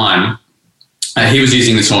over time, he was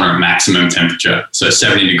using the sauna at maximum temperature, so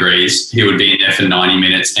 70 degrees. He would be in there for 90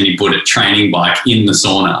 minutes, and he put a training bike in the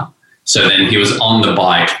sauna. So then he was on the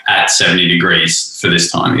bike at 70 degrees for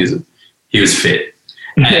this time. He was fit.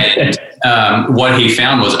 And what he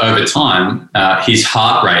found was over time, his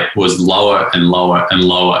heart rate was lower and lower and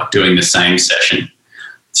lower doing the same session.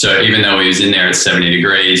 So even though he was in there at 70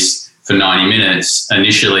 degrees for 90 minutes,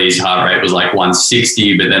 initially his heart rate was like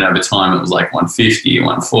 160, but then over time it was like 150,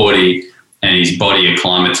 140, and his body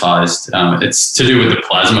acclimatized. It's to do with the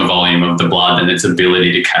plasma volume of the blood and its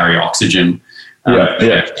ability to carry oxygen.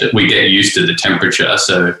 We get used to the temperature.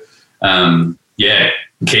 So,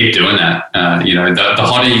 keep doing that. The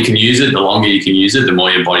hotter you can use it, the longer you can use it, the more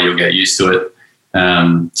your body will get used to it.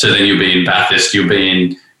 So then you'll be in Bathurst, you'll be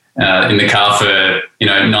in the car for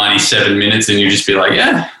 97 minutes, and you'll just be like,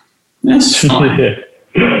 that's fine.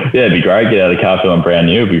 It'd be great. Get out of the car feeling brand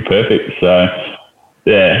new. It'd be perfect. So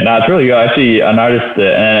it's really good. Actually, I noticed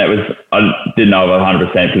it, and I didn't know of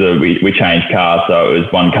 100% because we changed cars, so it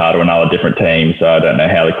was one car to another different team. So I don't know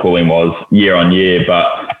how the cooling was year on year,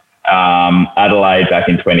 but Adelaide back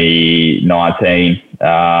in 2019,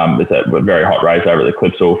 there's a very hot race over at the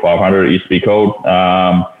Clipsal 500, it used to be called.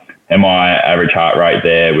 And my average heart rate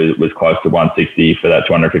there was close to 160 for that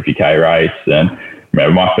 250k race. And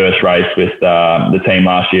remember my first race with the team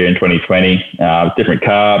last year in 2020, different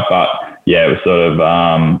car, but it was sort of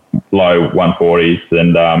low 140s.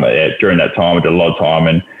 And during that time, I did a lot of time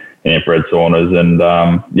in infrared saunas, and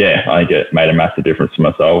I think it made a massive difference to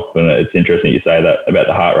myself. And it's interesting you say that about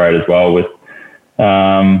the heart rate as well. With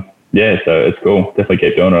so it's cool. Definitely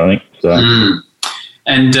keep doing it, I think. So.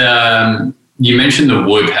 And you mentioned the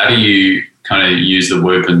Whoop. How do you kind of use the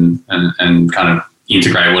Whoop and kind of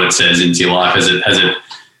integrate what it says into your life? Has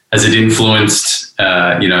it influenced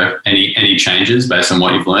any changes based on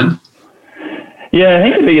what you've learned? Yeah, I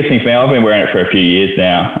think the biggest thing for me, I've been wearing it for a few years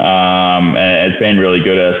now, and it's been really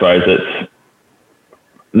good. I suppose it's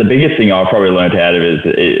the biggest thing I've probably learned out of it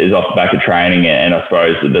is off the back of training, and I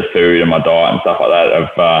suppose the food and my diet and stuff like that.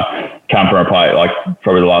 I've come from a place, like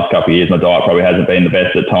probably the last couple of years, my diet probably hasn't been the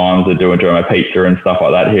best at times. I do enjoy my pizza and stuff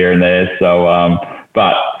like that here and there. So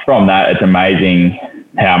But from that, it's amazing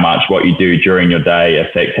how much what you do during your day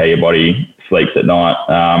affects how your body sleeps at night.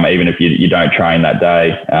 Even if you don't train that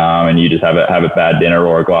day, and you just have a bad dinner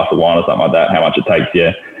or a glass of wine or something like that, how much it takes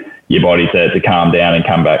your body to calm down and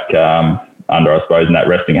come back under, I suppose, in that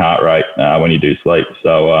resting heart rate when you do sleep.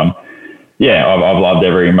 So I've loved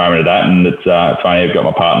every moment of that, and it's funny, I've got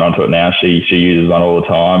my partner onto it now. She uses one all the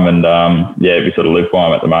time, and we sort of live by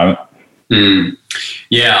them at the moment.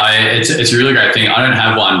 It's a really great thing. I don't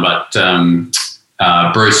have one, but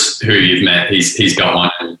Bruce, who you've met, he's got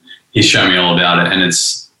one, and he's shown me all about it, and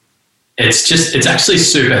it's actually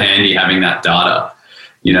super handy having that data.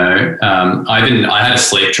 You know, I had a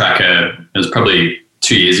sleep tracker. It was probably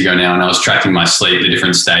 2 years ago now, and I was tracking my sleep, the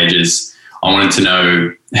different stages. I wanted to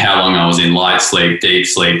know how long I was in light sleep, deep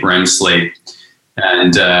sleep, REM sleep,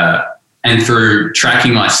 and through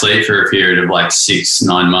tracking my sleep for a period of like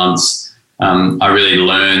 6-9 months, I really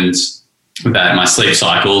learned that my sleep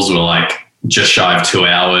cycles were like just shy of 2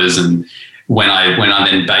 hours, and when I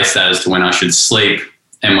then based that as to when I should sleep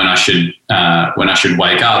and when I should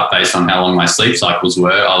wake up based on how long my sleep cycles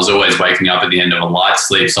were, I was always waking up at the end of a light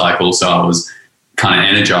sleep cycle, so I was kind of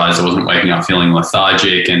energized. I wasn't waking up feeling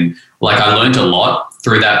lethargic, and like I learned a lot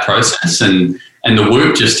through that process, and the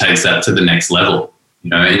Whoop just takes that to the next level, you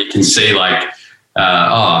know. And you can see like,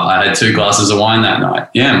 I had 2 glasses of wine that night.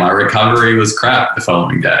 Yeah, my recovery was crap the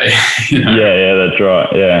following day. You know? Yeah, that's right.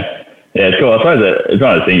 Yeah, it's cool. I suppose it's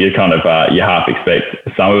one of the things you kind of you half expect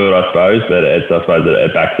some of it, I suppose, but I suppose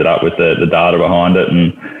it backs it up with the data behind it,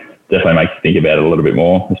 and definitely makes you think about it a little bit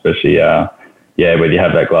more, especially whether you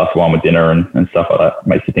have that glass of wine with dinner and stuff like that. It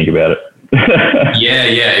makes you think about it.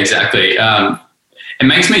 Yeah, exactly. It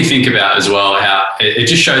makes me think about as well how it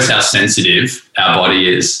just shows how sensitive our body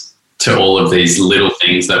is to all of these little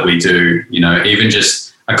things that we do. You know, even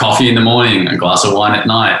just a coffee in the morning, a glass of wine at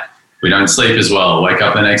night. We don't sleep as well. Wake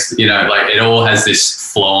up the next, you know, like it all has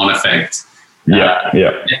this flow-on effect.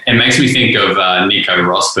 It makes me think of Nico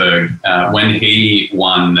Rosberg when he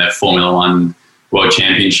won the Formula One World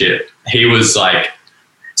Championship. He was like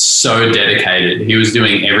so dedicated. He was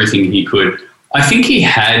doing everything he could. I think he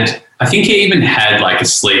even had like a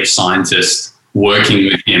sleep scientist working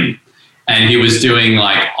with him, and he was doing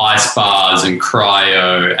like ice baths and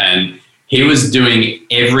cryo, and he was doing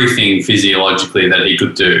everything physiologically that he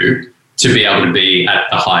could do to be able to be at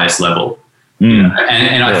the highest level. You know?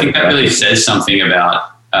 And I think that really says something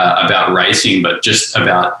about racing, but just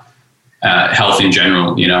about health in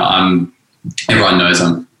general. You know, everyone knows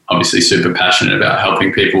I'm obviously super passionate about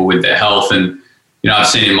helping people with their health, and you know, I've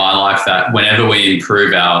seen in my life that whenever we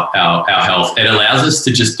improve our health, it allows us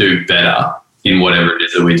to just do better in whatever it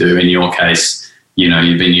is that we do. In your case, you know,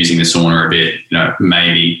 you've been using the sauna a bit, you know,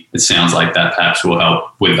 maybe it sounds like that perhaps will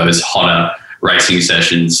help with those hotter racing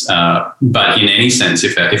sessions. But in any sense,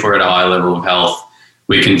 if we're at a high level of health,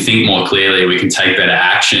 we can think more clearly, we can take better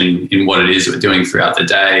action in what it is we're doing throughout the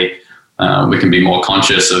day. We can be more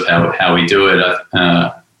conscious of how we do it.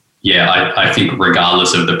 I think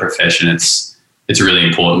regardless of the profession, it's really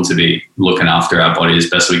important to be looking after our body as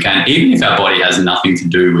best we can, even if our body has nothing to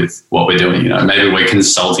do with what we're doing. You know, maybe we're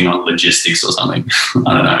consulting on logistics or something.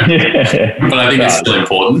 I don't know. But I think it's still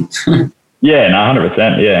important. 100%.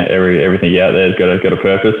 Yeah, everything out there has got a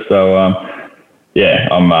purpose. So,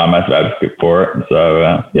 I'm a massive advocate for it.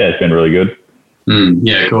 So, it's been really good.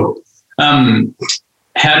 Cool.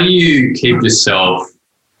 How do you keep yourself,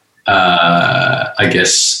 I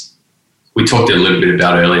guess, we talked a little bit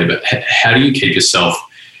about earlier, but how do you keep yourself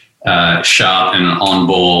sharp and on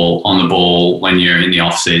the ball when you're in the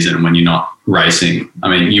off season and when you're not racing? I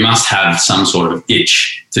mean, you must have some sort of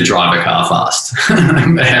itch to drive a car fast.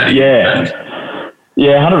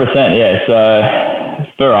 Yeah, 100%. Yeah.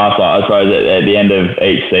 So for us, I suppose at the end of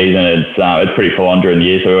each season, it's pretty full on during the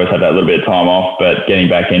year. So we always have that little bit of time off, but getting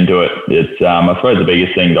back into it, it's, I suppose the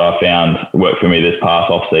biggest thing that I found worked for me this past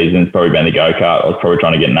off season has probably been the go-kart. I was probably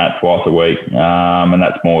trying to get in that twice a week. And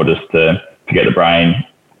that's more just to get the brain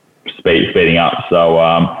speeding up. So,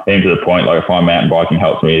 even to the point, like I find mountain biking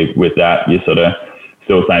helps me with that. You sort of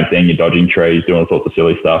still the same thing. You're dodging trees, doing all sorts of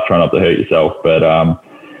silly stuff, trying not to hurt yourself. But,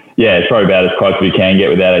 it's probably about as close as we can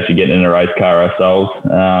get without actually getting in a race car ourselves.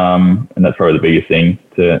 And that's probably the biggest thing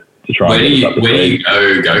to try and get us up to speed. Where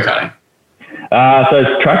do you go go-karting? So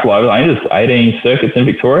it's tracked all over. I think there's 18 circuits in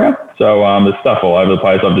Victoria. So there's stuff all over the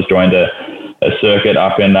place. I've just joined a circuit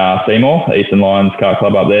up in Seymour, Eastern Lions Car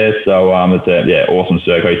Club up there. So it's a awesome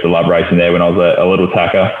circuit. I used to love racing there when I was a little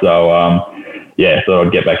tacker. So thought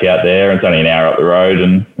I'd get back out there. It's only an hour up the road,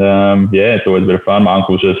 and it's always a bit of fun. My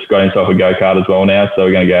uncle's just got himself a go-kart as well now, so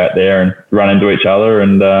we're going to go out there and run into each other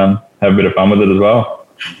and have a bit of fun with it as well.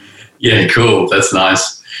 Yeah, cool. That's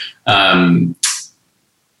nice.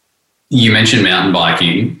 You mentioned mountain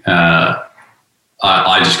biking.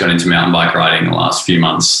 I just got into mountain bike riding the last few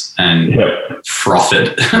months and frothed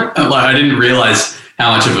it. Like, I didn't realize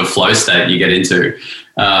how much of a flow state you get into.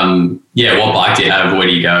 What bike do you have? Where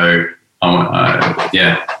do you go?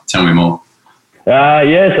 Tell me more.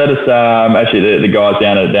 So just actually the guys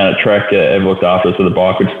down at Trek have looked after us with the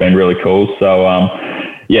bike, which has been really cool. So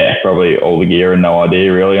probably all the gear and no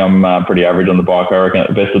idea really. I'm pretty average on the bike, I reckon, at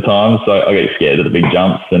the best of times. So I get scared of the big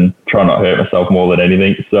jumps and try not to hurt myself more than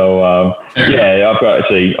anything. So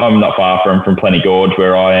I'm not far from Plenty Gorge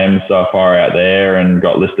where I am, so far out there, and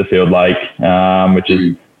got Listerfield Lake, which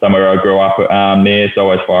is somewhere I grew up near. So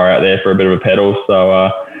always far out there for a bit of a pedal. So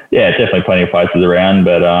definitely plenty of places around.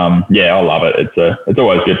 But I love it. It's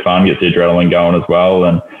always good fun. Gets the adrenaline going as well,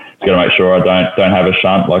 and got to make sure I don't have a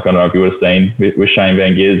shunt. Like, I don't know if you would have seen with Shane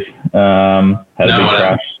Van Giz, had a big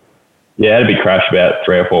crash. Yeah, had a big crash about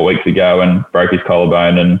 3 or 4 weeks ago and broke his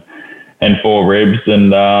collarbone and 4 ribs.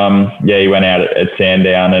 And he went out at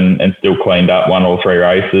Sandown and still cleaned up 1 or 3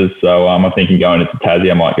 races. So I'm thinking going into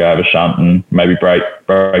Tassie, I might go have a shunt and maybe break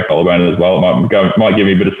collarbone as well. It might give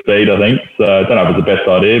me a bit of speed, I think. So I don't know if it's the best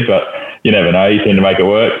idea, but you never know. You seem to make it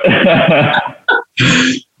work.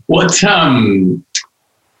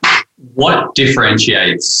 What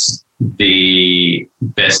differentiates the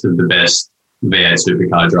best of the best V8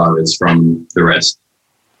 supercar drivers from the rest?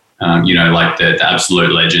 Like the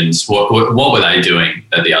absolute legends. What were they doing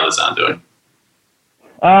that the others aren't doing?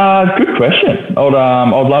 Good question.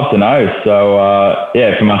 I'd love to know. So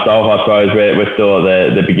for myself, I suppose we're still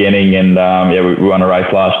at the beginning, and we won a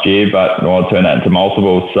race last year, but I'll turn that into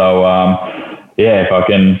multiple. So if I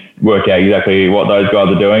can work out exactly what those guys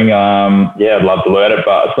are doing, I'd love to learn it.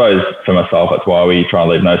 But I suppose for myself, that's why we try and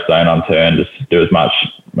leave no stone unturned, just do as much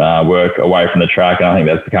work away from the track. And I think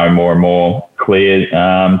that's becoming more and more clear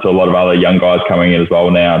to a lot of other young guys coming in as well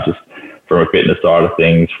now, just from a fitness side of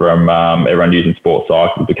things, from everyone using sports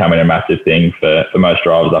cycles becoming a massive thing for most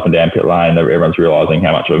drivers up and down pit lane. Everyone's realising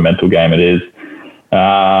how much of a mental game it is.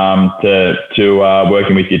 To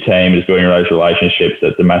working with your team, just building those relationships.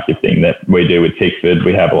 That's a massive thing that we do with Tickford.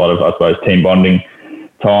 We have a lot of, I suppose, team bonding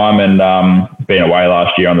time, and being away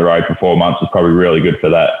last year on the road for 4 months was probably really good for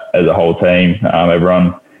that as a whole team.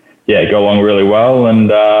 Everyone, got along really well, and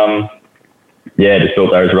just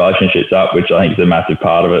built those relationships up, which I think is a massive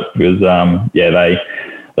part of it, because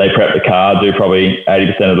they prep the car, do probably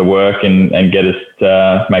 80% of the work, and get us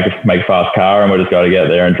to make a fast car, and we just got to get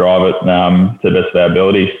there and drive it to the best of our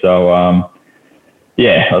ability. So I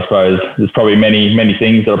suppose there's probably many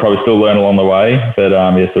things that I'll probably still learn along the way, but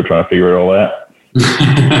still trying to figure it all out.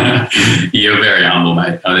 You're very humble,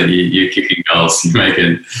 mate. I mean, you're kicking goals. You're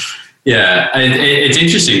making, it's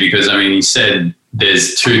interesting because you said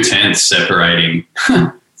there's 2 tenths separating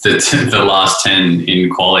the last 10 in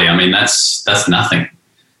quali. That's nothing.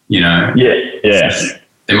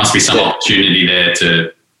 There must be some opportunity there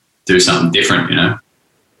to do something different, 100%.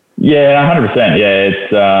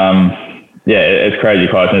 It's crazy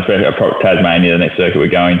close, and especially Tasmania, the next circuit we're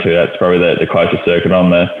going to. That's probably the closest circuit on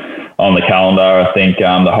the calendar. I think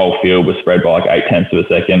the whole field was spread by like 8 tenths of a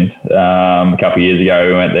second. A couple of years ago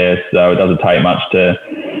we went there, so it doesn't take much to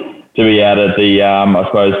be out of the I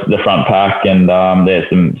suppose the front pack, and there's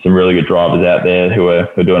some really good drivers out there who are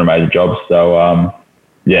doing amazing jobs. So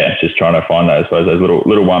just trying to find those little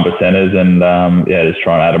 1%ers, and just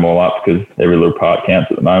trying to add them all up, because every little part counts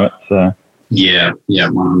at the moment. So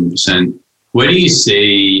 100%. Where do you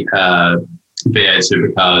see V8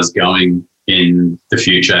 supercars going in the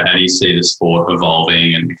future? How do you see the sport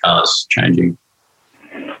evolving and the cars changing?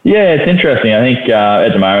 Yeah, it's interesting. I think at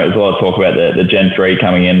the moment there's a lot of talk about the Gen 3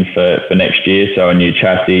 coming in for next year, so a new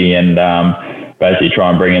chassis, and basically try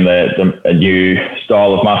and bring in a new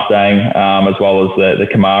style of Mustang, as well as the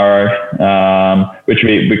Camaro, which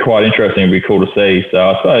would be quite interesting. It'd be cool to see. So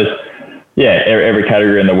I suppose, every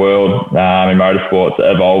category in the world in motorsports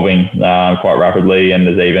are evolving quite rapidly, and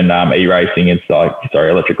there's even e-racing. It's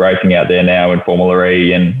electric racing out there now in Formula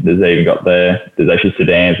E, and there's even got there's actually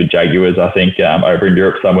sedans with Jaguars, I think, over in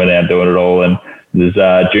Europe somewhere now doing it all, and there's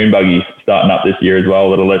dune buggies starting up this year as well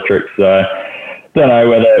with electric. So don't know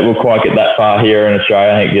whether we'll quite get that far here in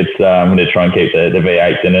Australia. I think it's going to try and keep the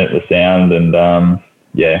V8s in it, the sound, and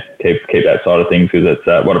keep that side of things, because it's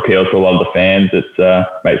what appeals to a lot of the fans. It's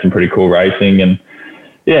makes some pretty cool racing, and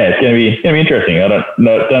it's going to be interesting. I don't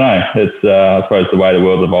know. It's I suppose the way the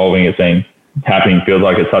world's evolving, it's been happening. Feels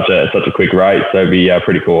like it's such a quick rate. So it'd be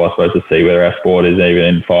pretty cool, I suppose, to see where our sport is even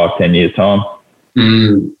in 5-10 years time.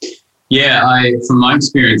 From my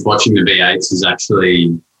experience watching the V8s is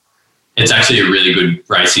actually it's actually a really good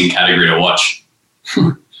racing category to watch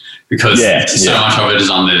because so much of it is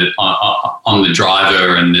on the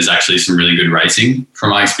driver, and there's actually some really good racing from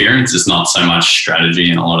my experience. It's not so much strategy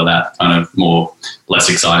and a lot of that kind of more less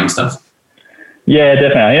exciting stuff. Yeah,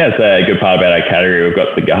 definitely. Yeah, it's a good part about our category. We've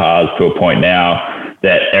got the Gahars to a point now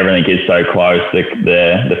that everything is so close.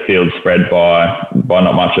 The field's spread by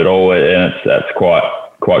not much at all, and that's quite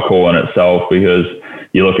cool in itself, because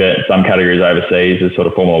you look at some categories overseas, there's sort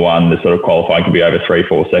of Formula One, the sort of qualifying can be over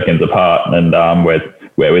 3-4 seconds apart, and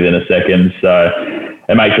we're within a second. So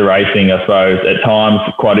it makes the racing, I suppose, at times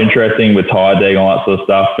quite interesting with tire dig and all that sort of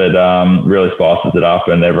stuff. It really spices it up,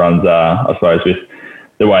 and everyone's, I suppose, with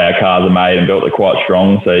the way our cars are made and built, they're quite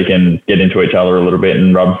strong, so you can get into each other a little bit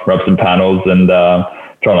and rub some panels and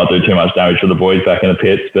try not to do too much damage to the boys back in the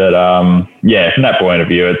pits. But from that point of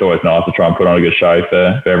view, it's always nice to try and put on a good show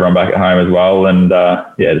for everyone back at home as well, and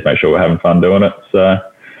just make sure we're having fun doing it. So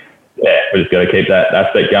we just got to keep that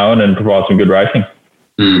aspect going and provide some good racing.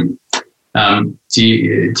 Do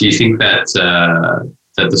you think that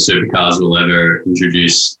the supercars will ever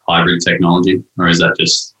introduce hybrid technology, or is that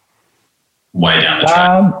just way down the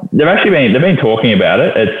track? They've been talking about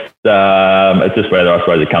it. It's just whether, I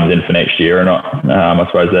suppose, it comes in for next year or not. I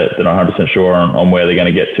suppose that they're not 100% sure on where they're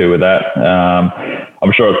going to get to with that.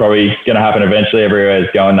 I'm sure it's probably going to happen eventually. Everywhere is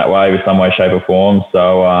going that way with some way, shape or form.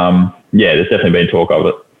 So there's definitely been talk of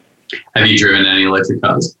it. Have you driven any electric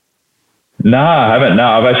cars? No, I haven't. No,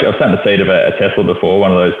 I've sat in the seat of a Tesla before,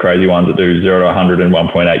 one of those crazy ones that do 0 to 100 in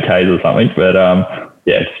 1.8 Ks or something. But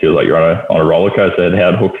it just feels like you're on a roller coaster and how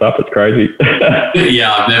it hooks up. It's crazy.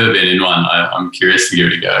 Yeah, I've never been in one. I'm curious to give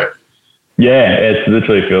it a go. Yeah, it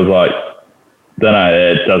literally feels like, don't know,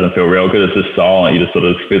 it doesn't feel real because it's just silent. You just sort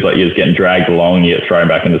of feels like you're just getting dragged along and you get thrown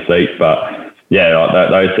back in the seat. But yeah, like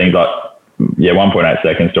those things, like 1.8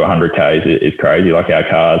 seconds to 100 Ks is crazy. Like our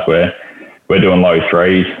cars, we're doing low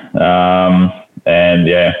threes, and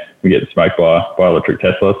we get smoked by electric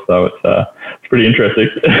Teslas, so it's pretty interesting.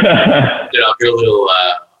 I've got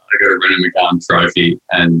a Brendan McCann trophy,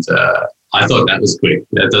 and I thought that was quick.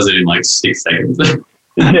 That does it in like 6 seconds.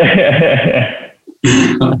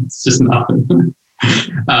 It's just nothing.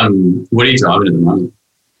 What are you driving at the moment?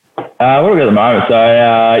 What do we got at the moment? So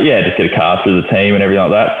just get a car through the team and everything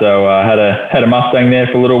like that. So I had a Mustang there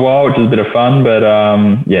for a little while, which was a bit of fun. But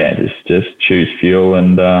just choose fuel,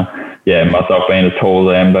 and myself being as tall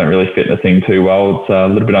as I am, don't really fit in the thing too well. It's a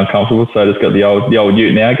little bit uncomfortable. So I just got the old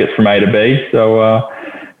Ute now, gets from A to B. So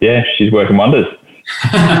she's working wonders.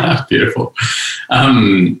 Beautiful.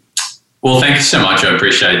 Well, thank you so much. I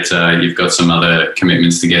appreciate you've got some other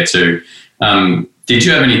commitments to get to. Did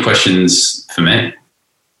you have any questions for me?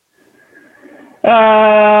 No,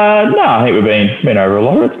 I think we've been over a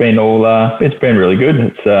lot. It's been really good.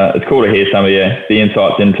 It's cool to hear some of the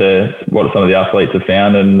insights into what some of the athletes have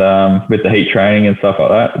found, and with the heat training and stuff like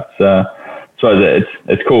that.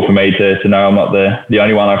 It's cool for me to know I'm not the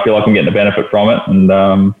only one. I feel like I'm getting a benefit from it,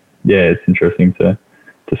 and it's interesting to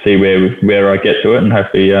see where I get to it, and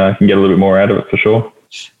hopefully I can get a little bit more out of it for sure.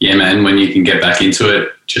 Yeah, man. When you can get back into it,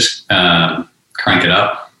 just crank it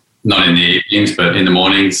up. Not in the evenings, but in the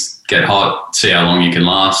mornings. Get hot, see how long you can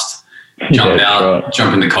last. Jump out, right.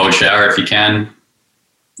 Jump in the cold shower if you can.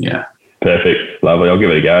 Yeah. Perfect. Lovely. I'll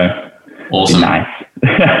give it a go. Awesome. Nice.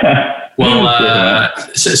 Well,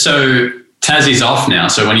 so Tassie's off now.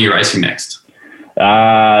 So when are you racing next?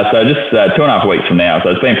 So just 2.5 weeks from now.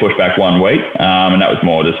 So it's been pushed back 1 week. And that was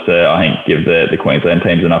more just to, I think, give the Queensland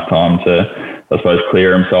teams enough time to, I suppose,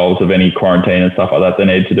 clear themselves of any quarantine and stuff like that they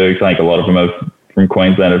need to do. Because I think a lot of them from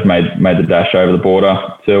Queensland have made the dash over the border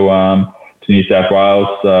to New South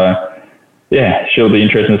Wales. So she'll be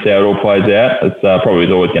interesting to see how it all plays out. It's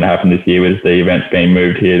probably always going to happen this year with the events being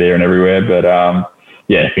moved here, there, and everywhere. But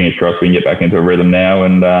fingers crossed we can get back into a rhythm now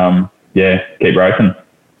and keep racing.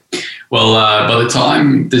 Well, by the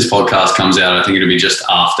time this podcast comes out, I think it'll be just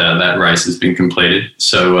after that race has been completed.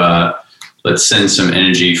 So let's send some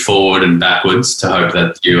energy forward and backwards to hope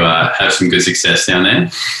that you have some good success down there.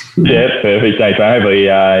 Yeah, perfect. Thanks. Hopefully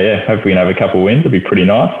we can have a couple of wins. It'd be pretty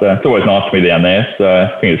nice. It's always nice to be down there.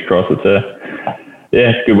 So fingers crossed it's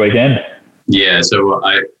a good weekend. Yeah, so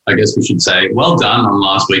I guess we should say well done on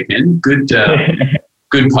last weekend. Good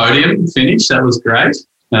podium finish. That was great.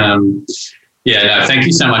 Thank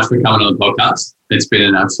you so much for coming on the podcast. It's been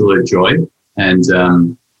an absolute joy. And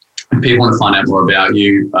if people want to find out more about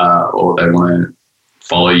you or they want to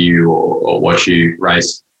follow you or watch you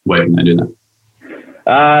race, where can they do that?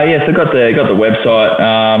 So got the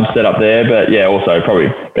website set up there, but also probably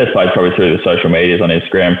best place through the social medias on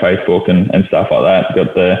Instagram, Facebook, and stuff like that.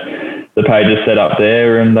 Got the the page is set up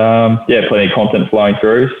there, and plenty of content flowing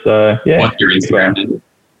through. So yeah. What's your Instagram name?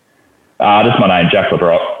 Just my name, Jack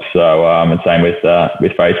LaDrop. So and same with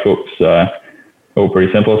Facebook. So all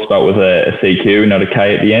pretty simple. Spelled with a CQ, not a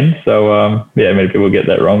K at the end. So many people get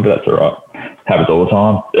that wrong, but that's all right. Happens all the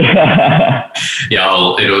time.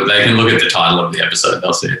 Yeah, they can look at the title of the episode.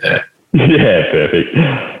 They'll see it there. Yeah, perfect.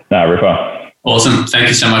 No, Ripper. Awesome. Thank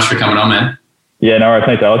you so much for coming on, man. Yeah, no worries.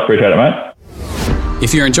 Thanks, Alex. Appreciate it, mate.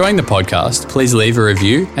 If you're enjoying the podcast, please leave a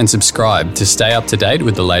review and subscribe to stay up to date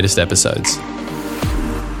with the latest episodes.